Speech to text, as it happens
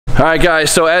All right, guys,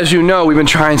 so as you know, we've been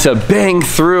trying to bang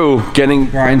through getting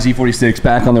Brian's E46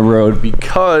 back on the road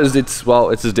because it's, well,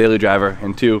 it's his daily driver,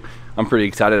 and two, I'm pretty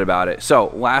excited about it.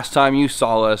 So last time you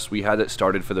saw us, we had it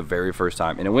started for the very first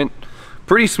time, and it went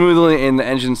pretty smoothly, and the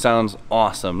engine sounds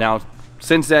awesome. Now,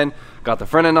 since then, got the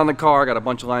front end on the car, got a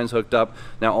bunch of lines hooked up.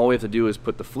 Now all we have to do is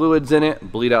put the fluids in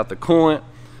it, bleed out the coolant,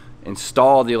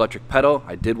 install the electric pedal.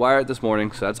 I did wire it this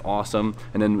morning, so that's awesome.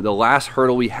 And then the last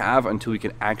hurdle we have until we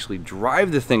can actually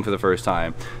drive the thing for the first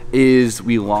time is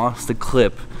we lost the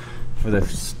clip for the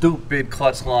stupid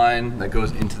clutch line that goes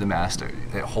into the master.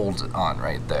 It holds it on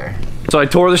right there. So I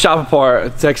tore the shop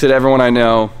apart, texted everyone I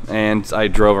know, and I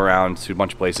drove around to a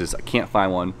bunch of places. I can't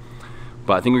find one,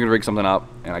 but I think we're gonna rig something up,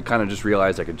 and I kind of just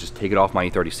realized I could just take it off my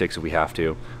E36 if we have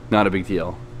to. Not a big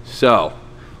deal. So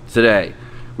today,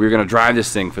 we're gonna drive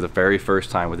this thing for the very first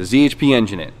time with a ZHP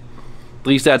engine in it. At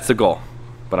least that's the goal,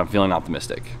 but I'm feeling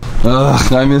optimistic.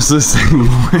 Ugh, I miss this thing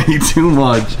way too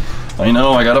much. I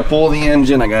know, I gotta pull the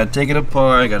engine, I gotta take it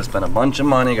apart, I gotta spend a bunch of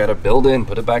money, I gotta build it and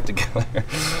put it back together.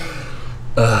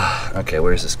 Okay,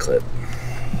 where's this clip?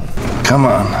 Come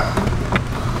on.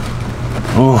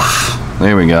 Oof,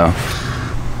 there we go.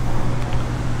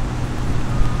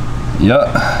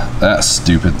 Yup, that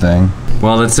stupid thing.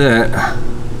 Well, that's it.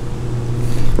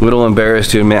 A little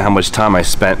embarrassed to admit how much time I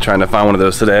spent trying to find one of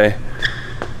those today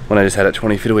when I just had it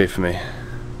 20 feet away from me.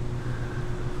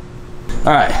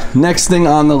 All right, next thing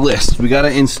on the list, we gotta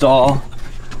install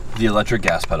the electric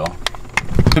gas pedal.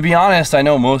 To be honest, I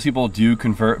know most people do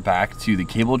convert back to the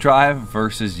cable drive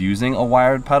versus using a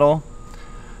wired pedal.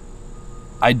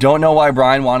 I don't know why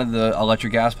Brian wanted the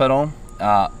electric gas pedal,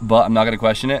 but I'm not gonna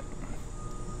question it.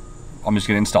 I'm just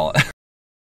gonna install it.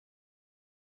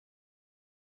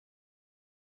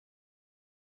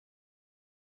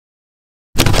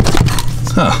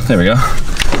 Oh, there we go.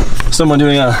 Someone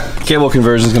doing a cable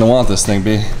conversion is gonna want this thing,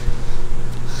 B.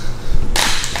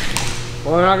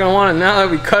 Well, they're not gonna want it now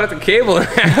that we cut the cable in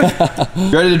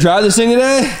half. Ready to drive this thing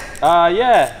today?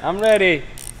 Yeah, I'm ready.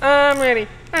 I'm ready.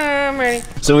 I'm ready.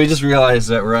 So we just realized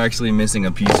that we're actually missing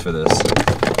a piece for this.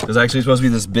 There's actually supposed to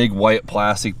be this big white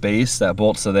plastic base that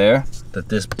bolts to there that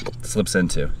this slips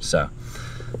into. So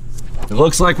it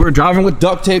looks like we're driving with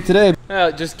duct tape today.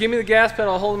 Just give me the gas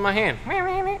pedal, I'll hold it in my hand.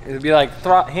 It'd be like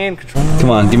hand control. Come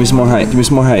on, give me some more height. Give me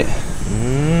some more height.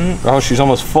 Oh, she's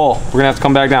almost full. We're gonna have to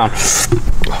come back down.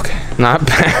 Okay. Not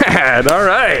bad. All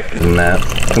right. Nah,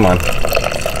 come on.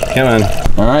 Come on.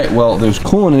 All right, well, there's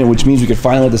coolant in it, which means we could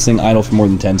finally let this thing idle for more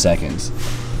than 10 seconds.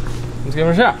 Let's give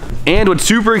it a shot. And what's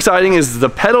super exciting is the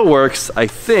pedal works, I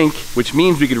think, which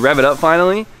means we could rev it up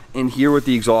finally and hear what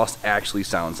the exhaust actually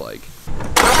sounds like.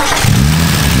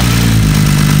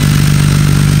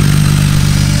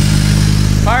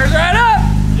 Fires right up!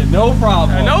 Yeah, no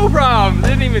problem. No problem.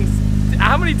 Didn't even.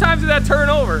 How many times did that turn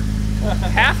over?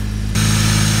 Half?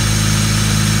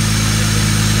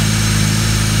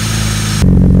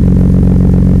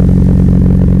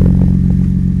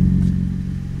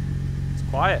 It's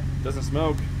quiet. Doesn't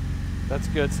smoke. That's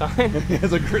a good sign.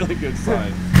 It's a really good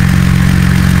sign.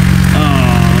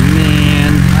 Oh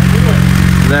man. I knew it.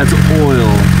 That's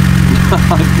oil.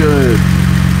 Not good.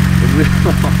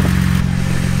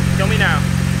 Kill me now.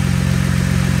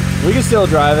 We can still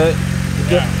drive it.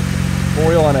 Yeah.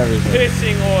 Oil on everything.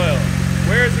 Pissing oil.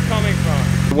 Where is it coming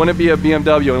from? It wouldn't be a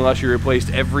BMW unless you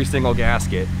replaced every single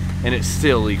gasket and it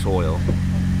still leaks oil.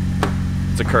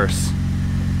 It's a curse.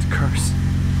 It's a curse.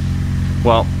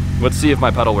 Well, let's see if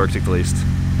my pedal works at least.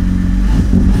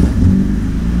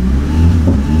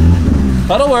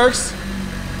 Pedal works.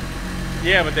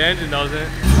 Yeah, but the engine doesn't.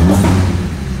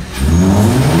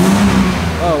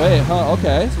 Oh wait, huh,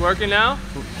 okay. It's working now?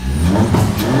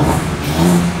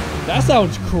 That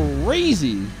sounds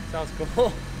crazy. Sounds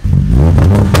cool.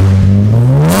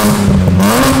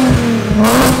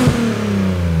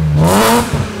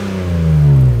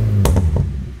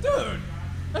 Dude,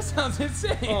 that sounds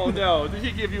insane. Oh no, did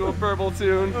he give you a purple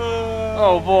tune?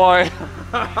 Oh boy.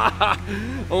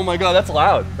 Oh my god, that's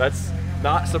loud. That's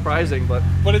not surprising, but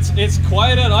it's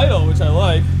quiet at idle, which I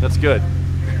like. that's good.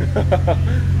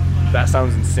 That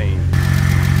sounds insane.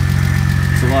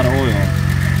 It's a lot of oil.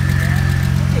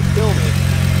 Kill me.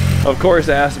 Of course,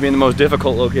 it has to be in the most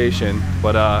difficult location,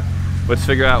 but let's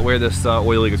figure out where this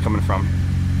oil leak is coming from.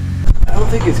 I don't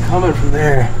think it's coming from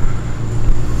there.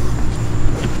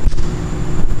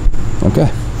 Okay.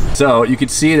 So you can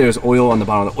see there's oil on the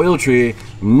bottom of the oil tree.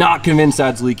 I'm not convinced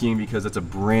that's leaking because it's a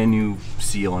brand new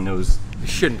seal and those. It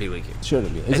shouldn't be leaking.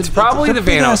 Shouldn't be. It's probably the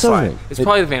Vanos line. It's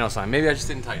probably the Vanos line. Maybe I just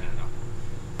didn't tighten it enough.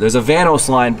 There's a Vanos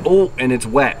line. Oh, and it's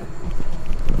wet.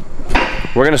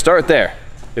 We're gonna start there.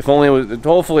 If only it was,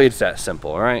 hopefully it's that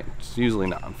simple, all right? it's usually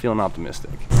not. I'm feeling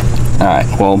optimistic. All right,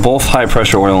 well, both high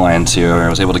pressure oil lines here I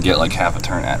was able to get like half a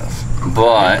turn out of,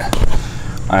 but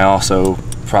I also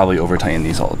probably over tighten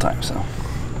these all the time, so.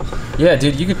 Yeah,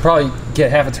 dude, you could probably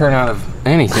get half a turn out of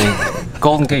anything.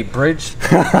 Golden Gate Bridge,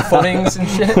 footings and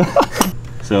shit.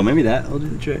 So maybe that will do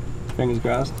the trick. Fingers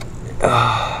crossed.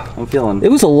 I'm feeling.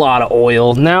 It was a lot of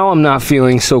oil. Now I'm not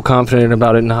feeling so confident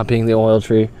about it not being the oil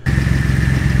tree.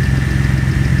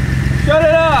 Shut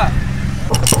it up!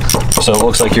 So it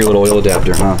looks like your little oil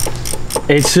adapter, huh?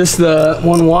 It's just the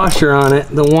one washer on it,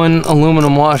 the one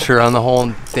aluminum washer on the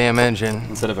whole damn engine.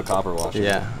 Instead of a copper washer.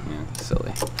 Yeah.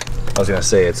 Silly. I was gonna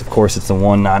say, of course it's the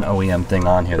one non-OEM thing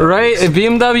on here. Right,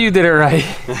 BMW did it right.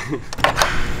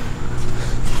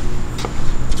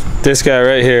 This guy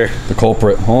right here. The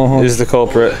culprit. Is the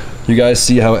culprit. You guys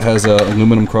see how it has a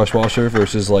aluminum crush washer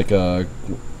versus like a...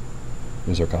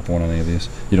 Is there copper one on any of these?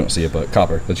 You don't see it, but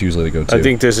copper. That's usually the go-to. I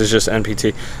think this is just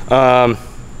NPT.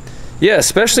 Yeah,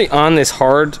 especially on this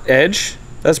hard edge.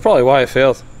 That's probably why it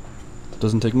failed.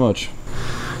 Doesn't take much.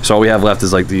 So all we have left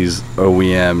is like these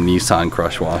OEM Nissan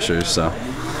crush washers, so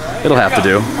it'll have to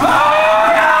do.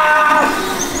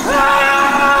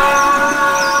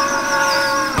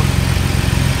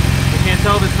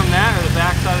 Tell if it's from that or the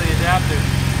back side of the adapter.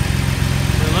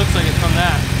 It looks like it's from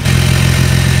that.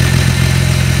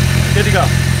 Good to go.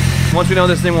 Once we know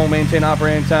this thing won't maintain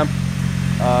operating temp,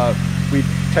 we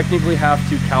technically have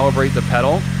to calibrate the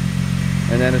pedal,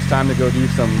 and then it's time to go do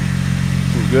some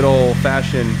good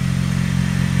old-fashioned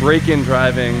break-in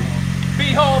driving.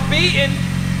 B-hole beating.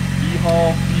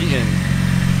 B-hole beating.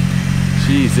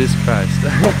 Jesus Christ.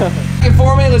 Get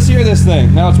for me, let's hear this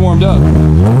thing. Now it's warmed up.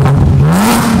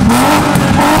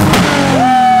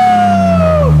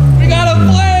 We got a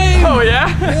flame! Oh yeah?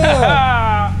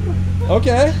 Yeah.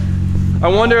 Okay. I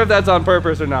wonder if that's on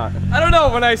purpose or not. I don't know.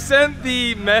 When I sent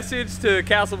the message to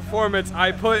Castle Performance,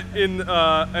 I put in one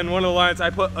of the lines, I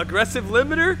put aggressive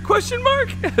limiter ?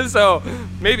 So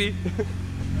maybe.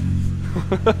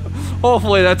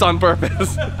 Hopefully that's on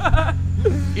purpose.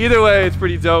 Either way, it's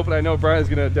pretty dope, and I know Brian's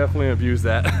gonna definitely abuse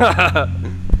that.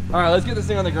 All right, let's get this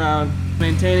thing on the ground.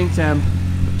 Maintaining temp.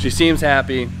 She seems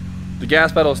happy. The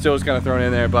gas pedal still is kind of thrown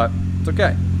in there, but it's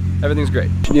okay. Everything's great.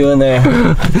 What you doing there?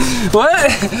 What?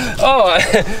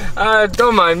 Oh,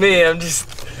 don't mind me. I'm just,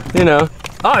 you know.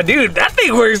 Oh, dude, that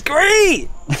thing works great.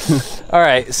 All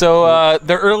right, so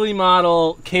the early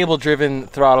model cable-driven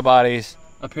throttle bodies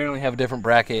apparently have a different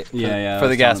bracket for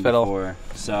the gas pedal. Before.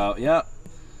 So, yep.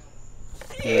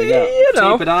 There we go. You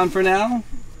know. Tape it on for now.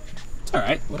 It's all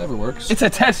right. Whatever works. It's a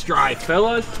test drive,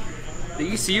 fellas.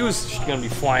 The ECU is gonna be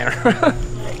flying around.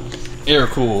 Air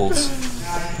cools.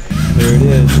 There it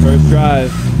is. First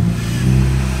drive.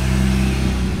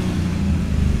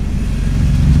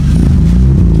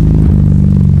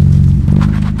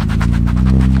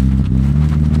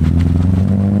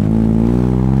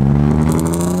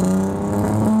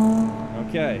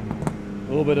 Okay. A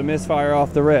little bit of misfire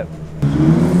off the rip.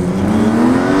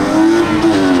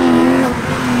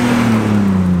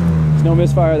 No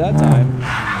misfire that time.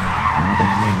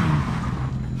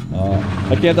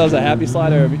 I can't tell if it's a happy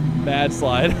slide or a bad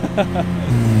slide. Oh,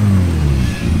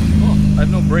 I have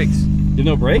no brakes. You have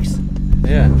no brakes?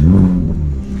 Yeah.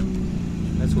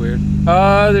 That's weird.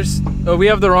 We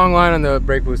have the wrong line on the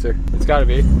brake booster. It's gotta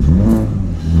be.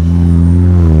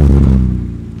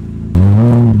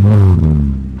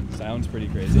 Sounds pretty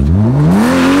crazy.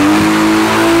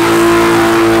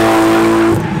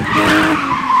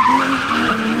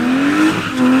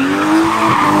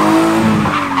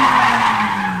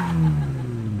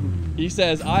 He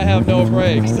says, I have no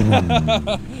brakes. I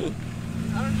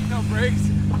don't need no brakes.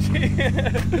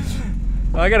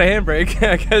 Well, I got a handbrake.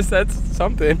 I guess that's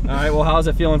something. All right, well, how's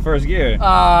it feel in first gear?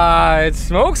 It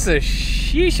smokes the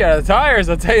sheesh out of the tires,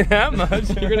 I'll tell you that much.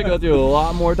 You're gonna go through a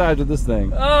lot more times with this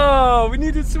thing. Oh, we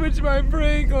need to switch my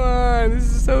brake line. This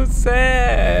is so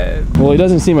sad. Well, he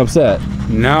doesn't seem upset.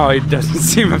 No, he doesn't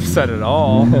seem upset at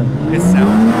all. It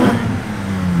sounds great.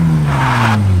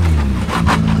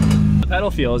 The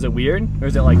pedal feel, is it weird? Or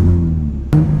is it like...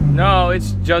 No,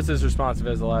 it's just as responsive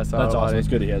as the last That's awesome. It's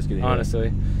good to hear. It's good to hear.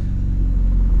 Honestly.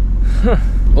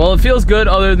 Well, it feels good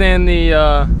other than the,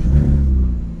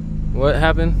 what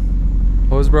happened?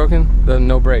 What was broken? The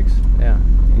no brakes. Yeah.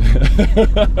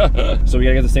 So we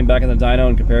gotta get this thing back in the dyno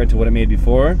and compare it to what it made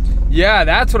before? Yeah,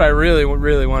 that's what I really want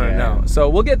to know. So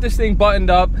we'll get this thing buttoned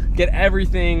up, get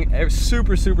everything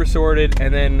super sorted,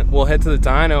 and then we'll head to the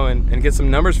dyno and get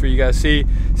some numbers for you guys. See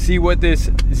what this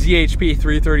ZHP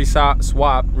 330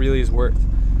 swap really is worth.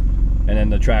 And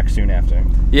then the track soon after.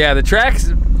 Yeah, the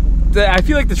tracks, I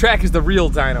feel like the track is the real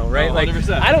dyno, right? Oh, like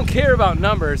 100%. I don't care about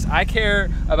numbers. I care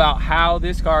about how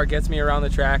this car gets me around the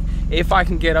track. If I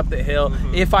can get up the hill,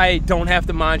 if I don't have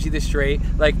to manji the straight,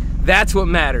 like that's what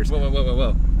matters.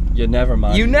 Whoa. You never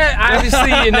manji.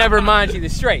 Obviously you never manji the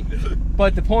straight.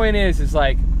 But the point is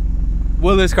like,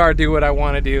 will this car do what I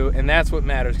want to do? And that's what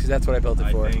matters, because that's what I built it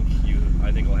for.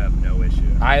 I think we'll have no issue.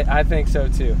 I think so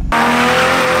too.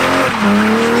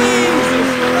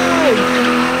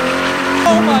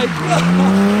 Oh my god!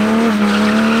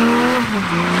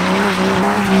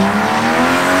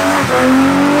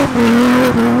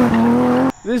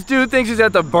 This dude thinks he's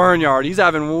at the Burnyard. He's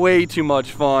having way too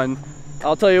much fun.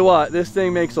 I'll tell you what, this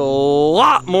thing makes a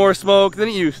lot more smoke than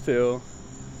it used to.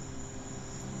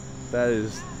 That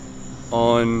is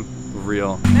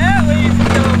unreal. That, ladies and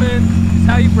gentlemen, is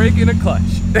how you break in a clutch.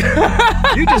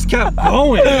 You just kept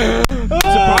going. I'm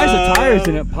surprised the tires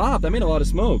didn't pop. That made a lot of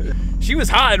smoke. She was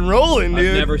hot and rolling, dude.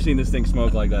 I've never seen this thing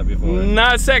smoke like that before.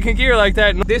 Not second gear like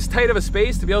that. This tight of a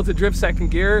space to be able to drift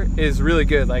second gear is really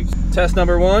good. Like, test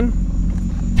number 1.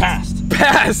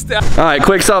 passed. All right,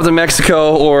 quick stop to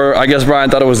Mexico, or I guess Brian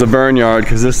thought it was the Burnyard,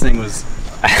 because this thing was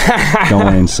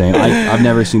going insane. I've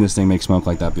never seen this thing make smoke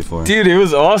like that before. Dude, it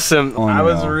was awesome. Oh, I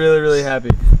was really happy.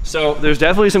 So there's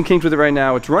definitely some kinks with it right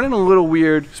now. It's running a little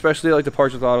weird, especially like the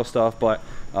parts with auto stuff, but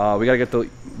we gotta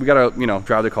you know,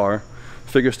 drive the car,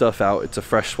 figure stuff out. It's a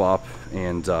fresh swap,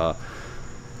 and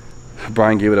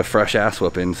Brian gave it a fresh ass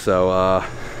whipping, so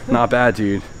not bad,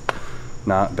 dude.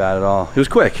 Not bad at all. It was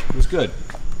quick. It was good.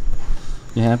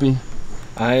 You happy?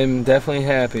 I'm definitely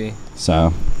happy.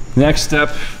 So next step,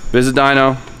 visit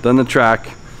dyno, then the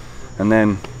track, and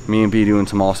then me and B doing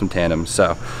some awesome tandems.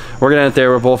 So we're gonna end it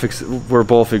there. We're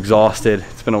both exhausted.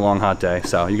 It's been a long, hot day.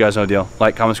 So you guys know the deal.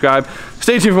 Like, comment, subscribe.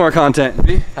 Stay tuned for more content.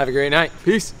 Have a great night.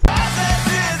 Peace.